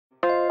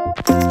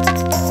Hi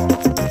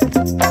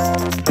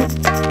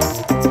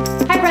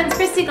friends,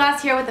 Kristy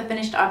Glass here with a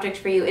finished object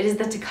for you. It is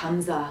the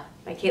Tecumseh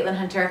by Caitlin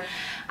Hunter.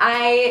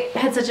 I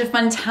had such a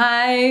fun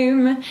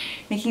time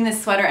making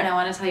this sweater and I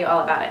want to tell you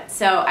all about it.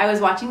 So I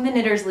was watching the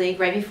Knitters League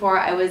right before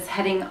I was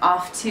heading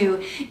off to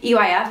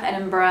EYF,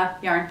 Edinburgh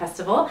Yarn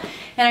Festival,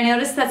 and I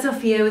noticed that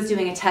Sophia was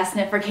doing a test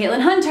knit for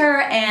Caitlin Hunter,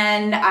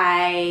 and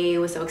I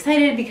was so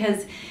excited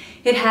because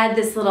it had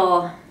this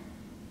little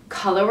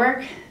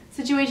colorwork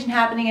situation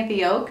happening at the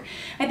yoke.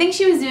 I think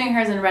she was doing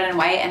hers in red and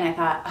white, and I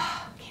thought,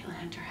 oh, Caitlin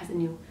Hunter has a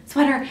new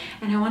sweater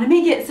and I want to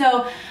make it.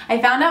 So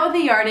I found out what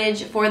the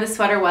yardage for the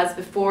sweater was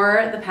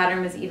before the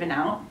pattern was even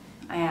out.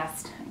 I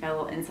asked, I got a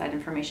little inside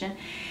information,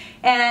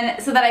 and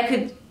so that I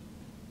could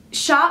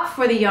shop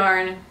for the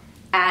yarn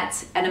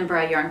at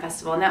Edinburgh Yarn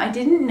Festival. Now I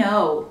didn't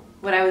know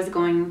what I was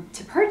going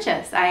to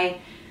purchase. I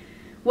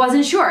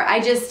wasn't sure. I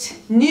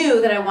just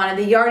knew that I wanted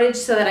the yardage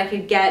so that I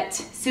could get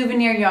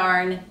souvenir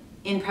yarn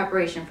in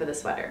preparation for the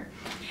sweater.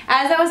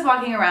 As I was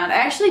walking around, I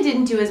actually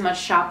didn't do as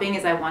much shopping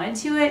as I wanted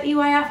to at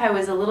EYF. I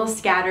was a little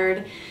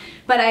scattered,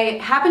 but I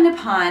happened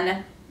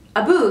upon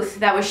a booth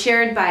that was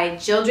shared by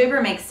Jill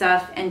Draper Makes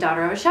Stuff and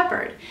Daughter of a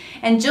Shepherd.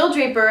 And Jill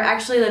Draper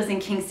actually lives in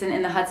Kingston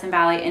in the Hudson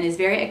Valley and is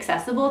very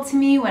accessible to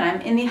me when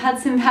I'm in the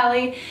Hudson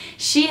Valley.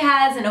 She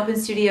has an open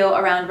studio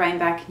around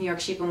Rhinebeck, New York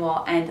Sheep and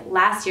Wool, and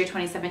last year,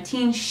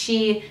 2017,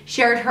 she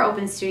shared her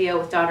open studio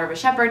with Daughter of a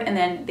Shepherd, and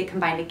then they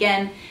combined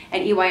again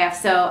at EYF.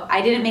 So I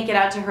didn't make it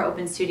out to her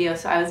open studio,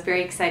 so I was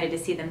very excited to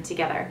see them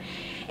together.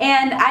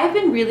 And I've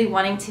been really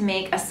wanting to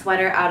make a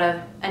sweater out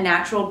of a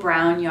natural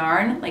brown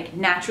yarn, like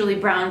naturally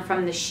brown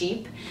from the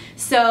sheep.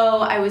 So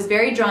I was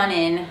very drawn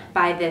in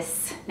by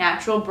this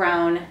natural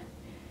brown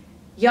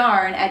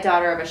yarn at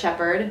Daughter of a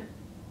Shepherd.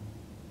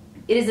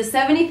 It is a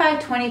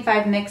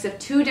 75-25 mix of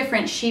two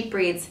different sheep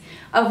breeds,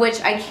 of which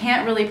I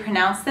can't really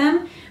pronounce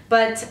them,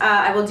 but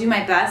I will do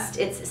my best.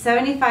 It's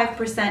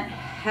 75%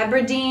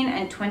 Hebridean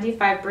and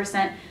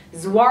 25%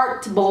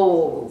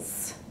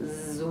 Zwartbols.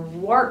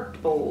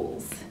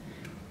 Zwartbols.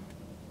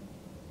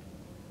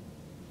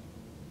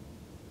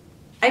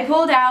 I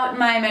pulled out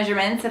my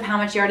measurements of how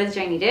much yardage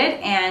I needed,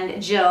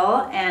 and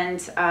Jill,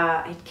 and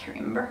I can't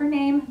remember her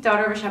name,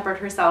 Daughter of a Shepherd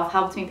herself,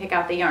 helped me pick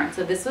out the yarn.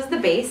 So this was the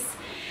base.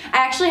 I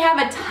actually have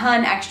a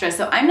ton extra,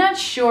 so I'm not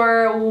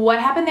sure what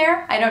happened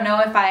there. I don't know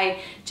if I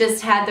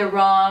just had the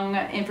wrong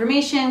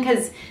information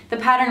because the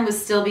pattern was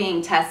still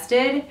being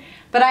tested,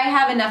 but I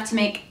have enough to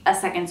make a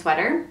second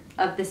sweater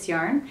of this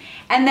yarn.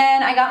 And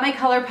then I got my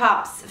color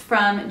pops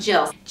from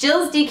Jill.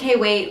 Jill's DK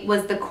weight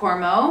was the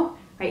Cormo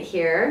right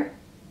here.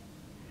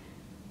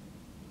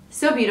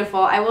 So beautiful.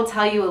 I will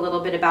tell you a little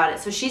bit about it.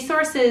 So she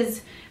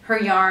sources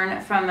her yarn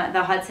from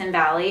the Hudson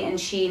Valley, and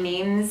she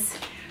names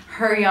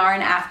her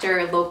yarn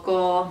after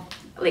local,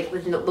 like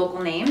with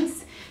local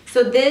names.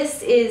 So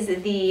this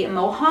is the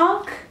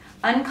Mohawk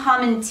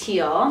Uncommon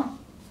Teal,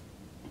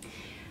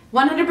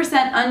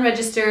 100%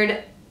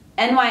 unregistered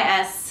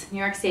NYS, New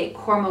York State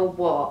Cormo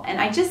wool.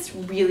 And I just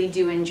really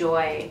do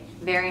enjoy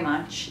very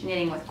much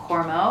knitting with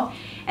Cormo.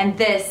 And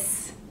this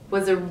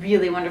was a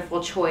really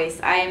wonderful choice.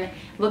 I'm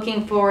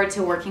looking forward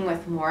to working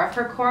with more of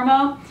her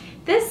Cormo.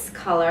 This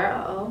color,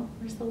 uh-oh,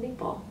 where's the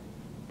label?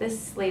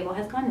 This label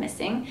has gone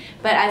missing,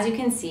 but as you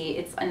can see,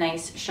 it's a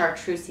nice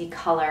chartreusey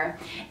color.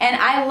 And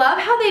I love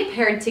how they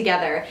paired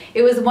together.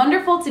 It was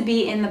wonderful to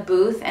be in the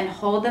booth and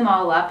hold them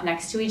all up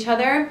next to each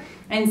other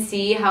and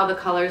see how the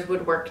colors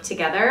would work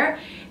together.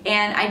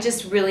 And I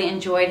just really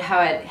enjoyed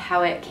how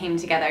it came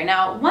together.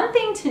 Now, one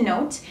thing to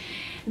note,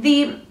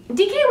 the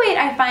DK weight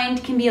I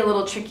find can be a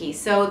little tricky.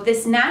 So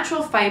this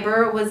natural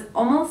fiber was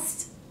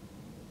almost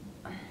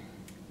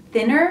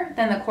thinner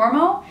than the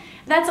Cormo.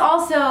 That's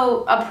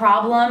also a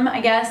problem,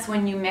 I guess,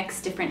 when you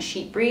mix different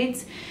sheep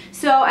breeds.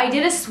 So I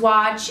did a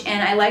swatch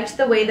and I liked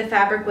the way the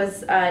fabric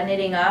was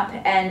knitting up,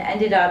 and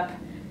ended up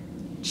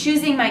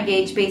choosing my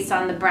gauge based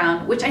on the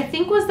brown, which I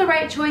think was the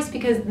right choice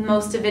because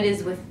most of it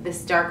is with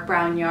this dark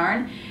brown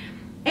yarn.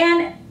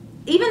 And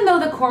even though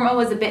the Cormo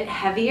was a bit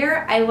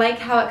heavier, I like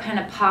how it kind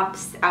of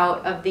pops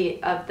out of the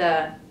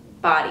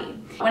body.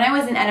 When I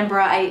was in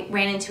Edinburgh, I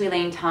ran into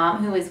Elaine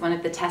Tom, who is one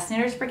of the test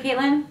knitters for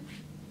Caitlin.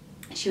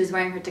 She was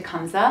wearing her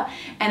Tecumseh,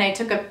 and I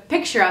took a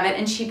picture of it,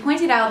 and she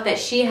pointed out that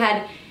she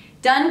had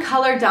done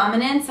color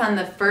dominance on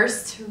the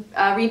first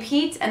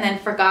repeat and then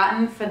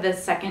forgotten for the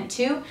second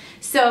two.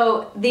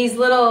 So these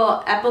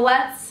little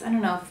epaulets, I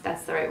don't know if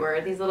that's the right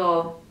word, these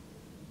little,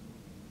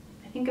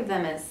 I think of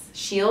them as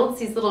shields,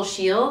 these little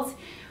shields,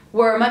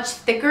 were much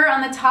thicker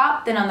on the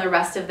top than on the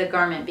rest of the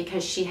garment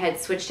because she had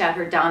switched out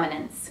her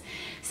dominance.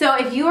 So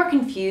if you are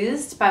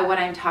confused by what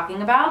I'm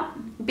talking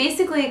about,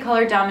 basically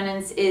color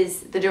dominance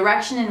is the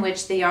direction in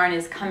which the yarn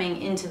is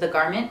coming into the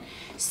garment.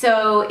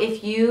 So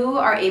if you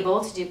are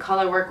able to do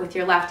color work with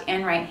your left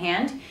and right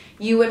hand,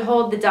 you would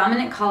hold the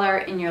dominant color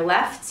in your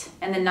left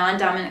and the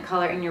non-dominant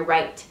color in your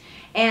right.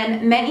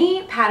 And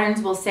many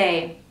patterns will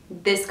say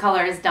this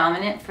color is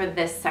dominant for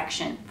this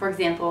section. For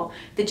example,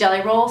 the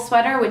Jelly Roll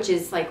sweater, which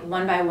is like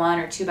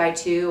 1x1 or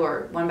 2x2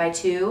 or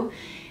 1x2,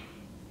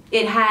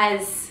 it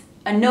has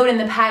a note in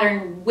the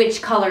pattern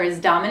which color is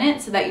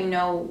dominant so that you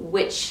know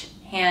which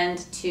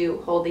hand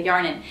to hold the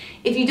yarn in.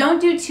 If you don't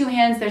do two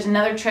hands, there's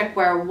another trick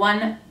where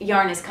one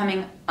yarn is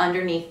coming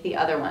underneath the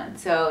other one.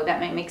 So that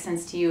might make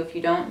sense to you if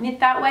you don't knit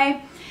that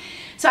way.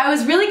 So I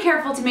was really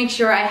careful to make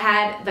sure I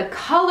had the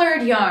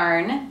colored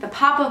yarn, the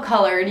pop of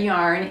colored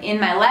yarn in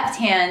my left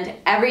hand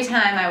every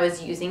time I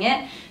was using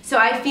it. So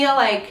I feel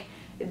like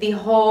the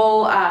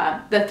whole,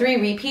 the three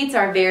repeats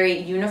are very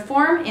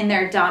uniform in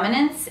their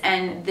dominance,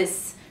 and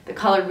the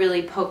color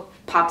really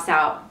pops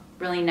out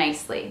really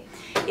nicely.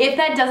 If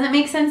that doesn't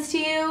make sense to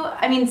you,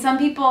 I mean, some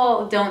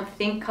people don't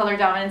think color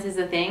dominance is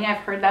a thing. I've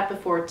heard that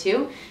before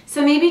too.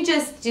 So maybe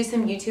just do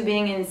some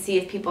YouTubing and see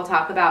if people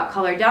talk about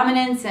color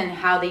dominance and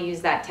how they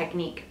use that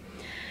technique.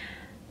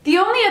 The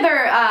only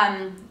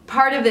other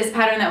part of this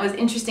pattern that was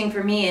interesting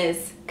for me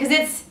is, because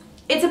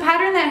it's a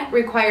pattern that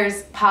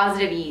requires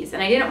positive ease,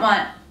 and I didn't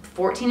want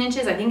 14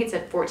 inches. I think it's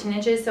at 14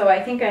 inches, so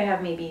I think I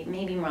have maybe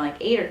more like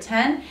 8 or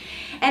 10.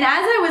 And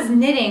as I was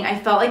knitting, I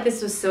felt like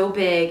this was so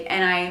big,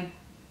 and I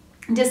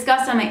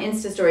discussed on my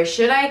Insta story,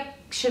 should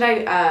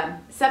I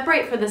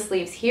separate for the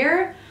sleeves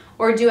here,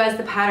 or do as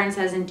the pattern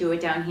says and do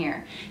it down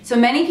here? So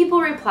many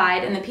people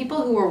replied, and the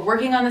people who were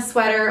working on the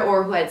sweater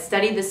or who had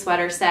studied the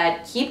sweater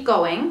said, keep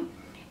going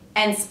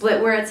and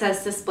split where it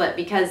says to split,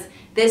 because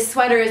this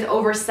sweater is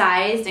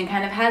oversized and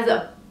kind of has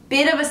a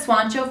bit of a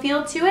swancho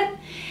feel to it.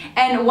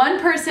 And one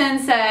person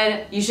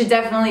said, you should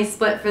definitely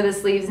split for the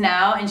sleeves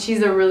now, and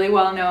she's a really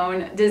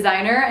well-known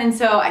designer. And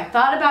so I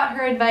thought about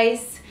her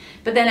advice,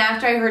 but then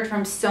after I heard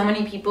from so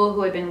many people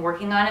who had been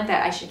working on it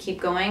that I should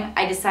keep going,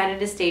 I decided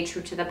to stay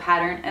true to the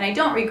pattern, and I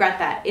don't regret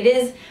that. It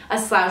is a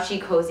slouchy,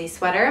 cozy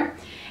sweater.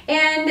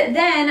 And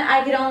then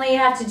I only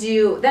had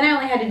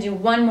to do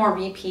one more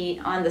repeat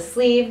on the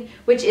sleeve,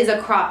 which is a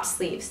cropped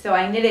sleeve. So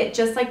I knit it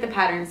just like the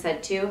pattern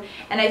said to,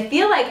 and I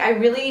feel like I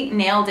really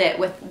nailed it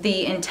with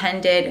the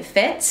intended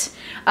fit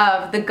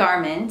of the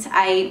garment.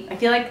 I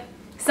feel like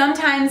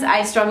sometimes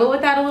I struggle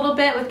with that a little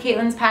bit with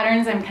Caitlin's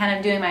patterns. I'm kind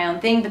of doing my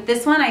own thing, but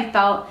this one I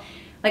felt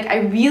like I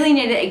really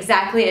knit it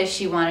exactly as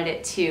she wanted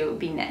it to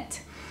be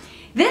knit.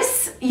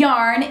 This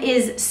yarn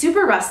is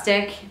super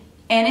rustic,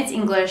 and it's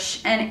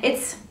English, and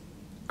it's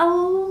a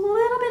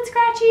little bit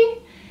scratchy.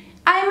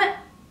 I'm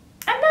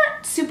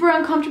not super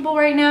uncomfortable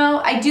right now.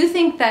 I do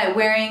think that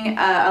wearing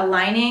a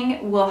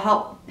lining will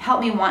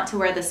help me want to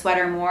wear the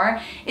sweater more.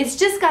 It's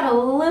just got a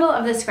little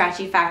of the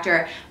scratchy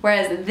factor,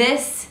 whereas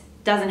this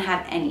doesn't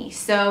have any.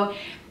 So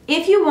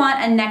if you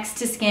want a next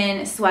to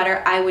skin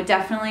sweater, I would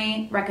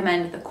definitely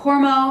recommend the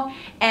Cormo.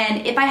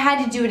 And if I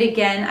had to do it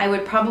again, I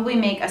would probably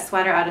make a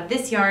sweater out of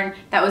this yarn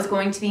that was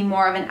going to be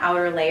more of an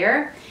outer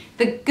layer.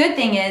 The good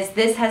thing is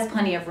this has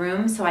plenty of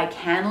room, so I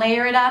can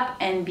layer it up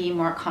and be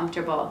more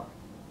comfortable.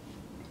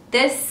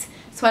 This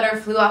sweater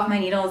flew off my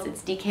needles.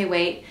 It's DK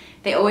weight.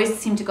 They always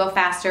seem to go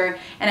faster,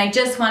 and I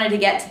just wanted to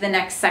get to the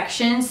next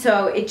section,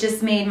 so it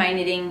just made my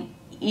knitting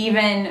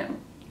even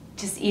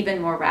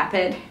more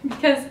rapid,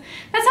 because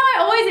that's how I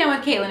always am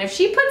with Caitlin. If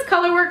she puts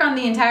color work on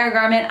the entire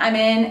garment, I'm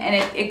in, and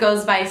it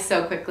goes by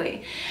so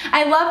quickly.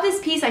 I love this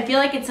piece. I feel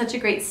like it's such a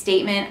great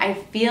statement. I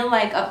feel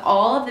like of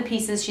all of the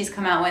pieces she's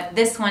come out with,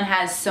 this one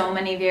has so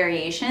many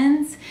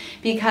variations,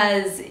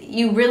 because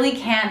you really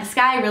can, the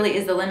sky really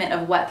is the limit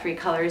of what 3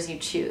 colors you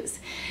choose.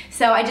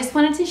 So I just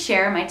wanted to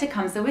share my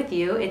Tecumseh with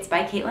you. It's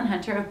by Caitlin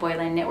Hunter of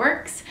Boyland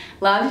Knitworks.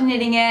 Loved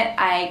knitting it.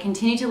 I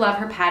continue to love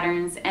her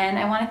patterns, and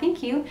I want to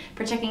thank you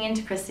for checking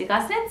into Kristy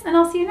Glass Knits, and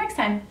I'll see you next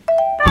time.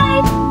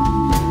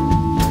 Bye!